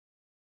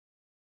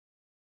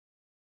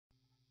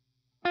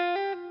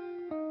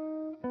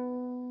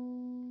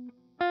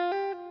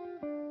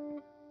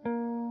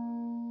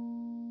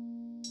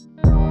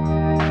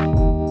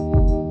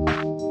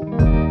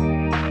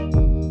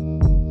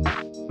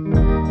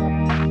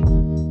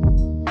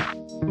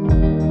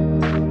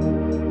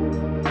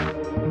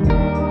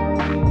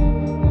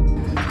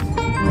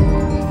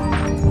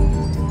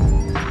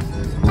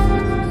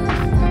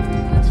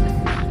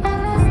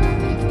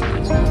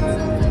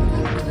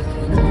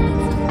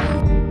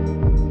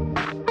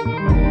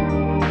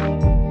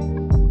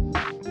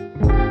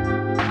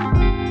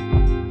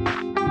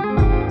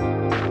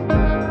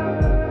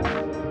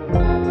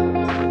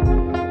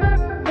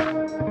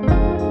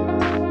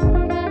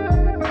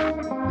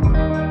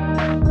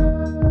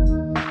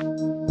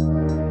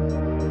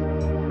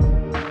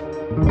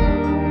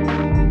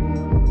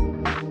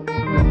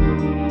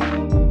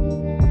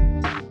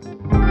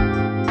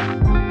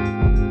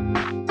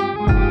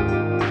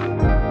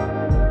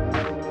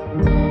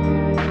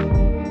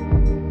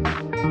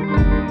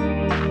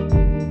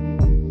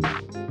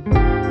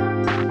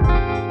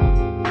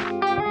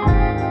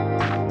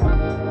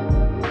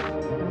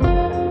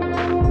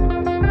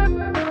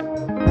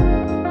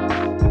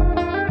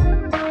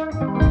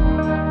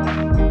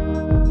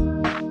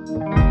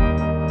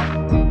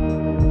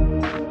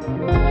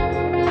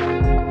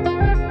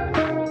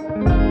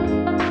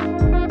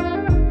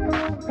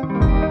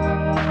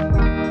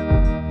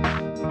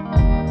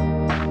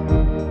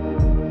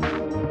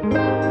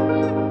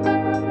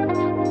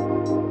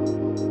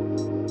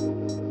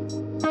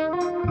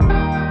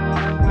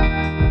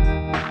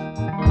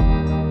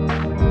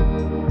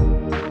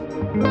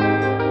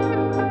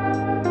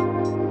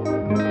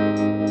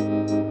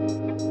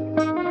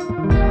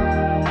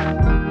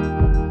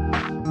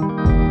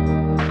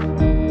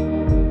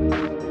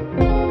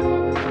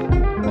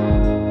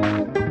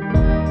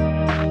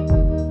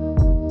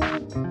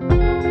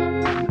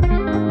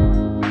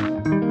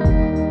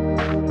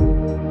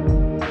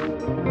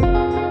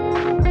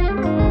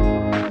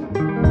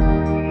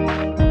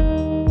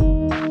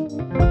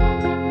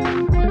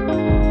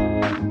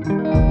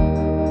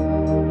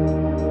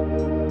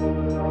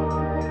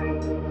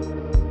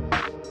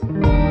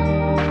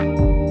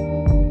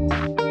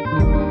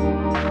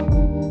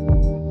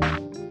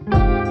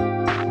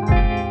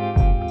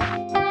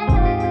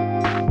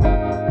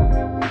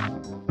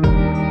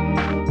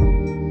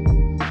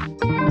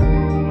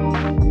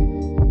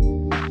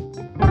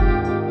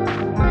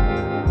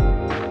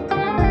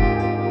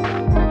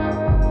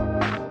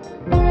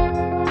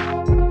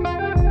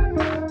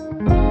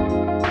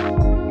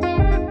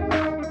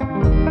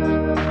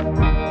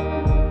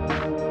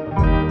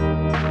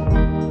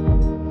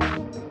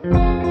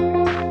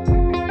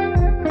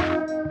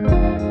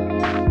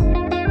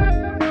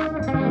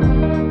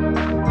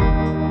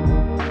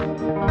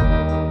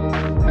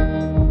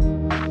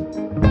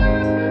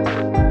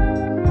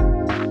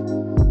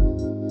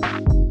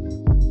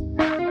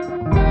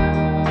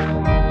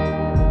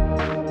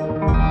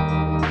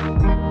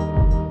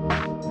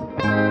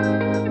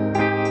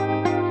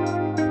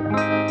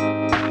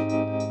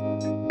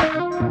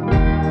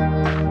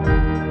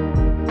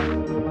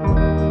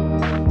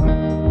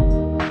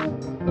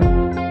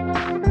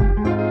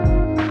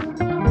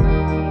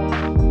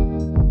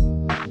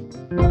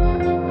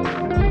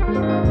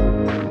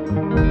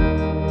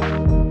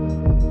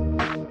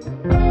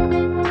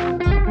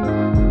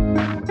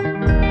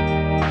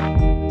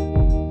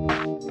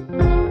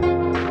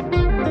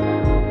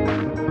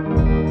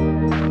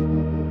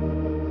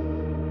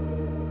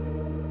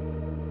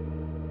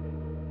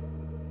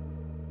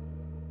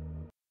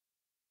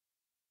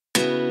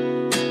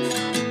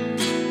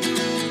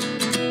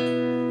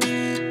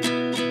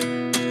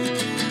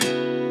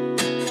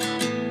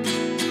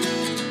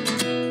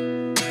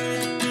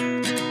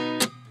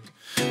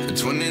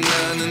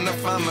29 and I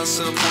find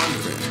myself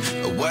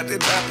wondering, what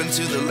did happen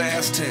to the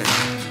last 10?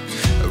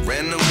 I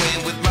ran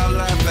away with my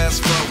life,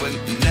 fast forward,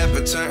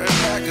 never turn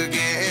back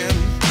again.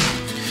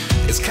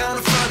 It's kind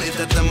of funny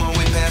that the more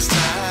we pass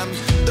time,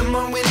 the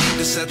more we need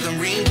to set them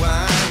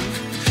rewind.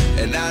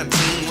 And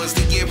 19 was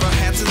the year I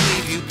had to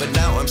leave you, but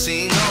now I'm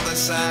seeing all the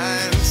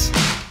signs.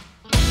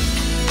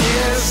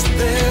 Is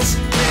this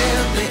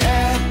really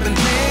happening?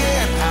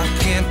 I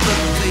can't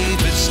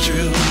believe it's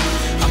true.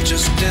 I'm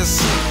just as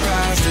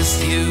surprised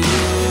as you.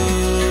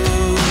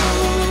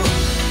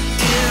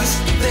 Is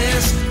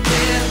this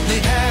really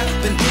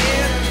happening?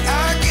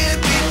 I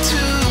can't be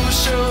too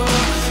sure,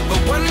 but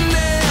one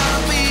day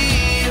I'll be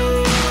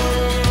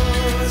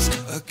yours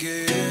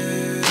again.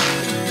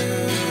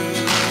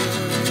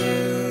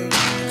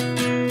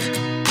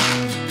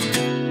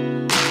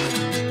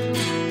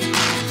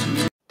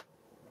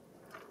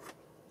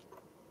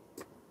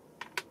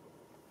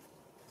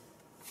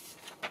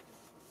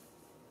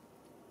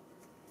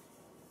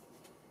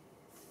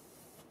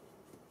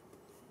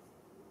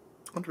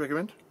 Und wer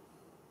gewinnt?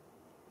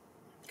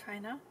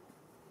 Keiner.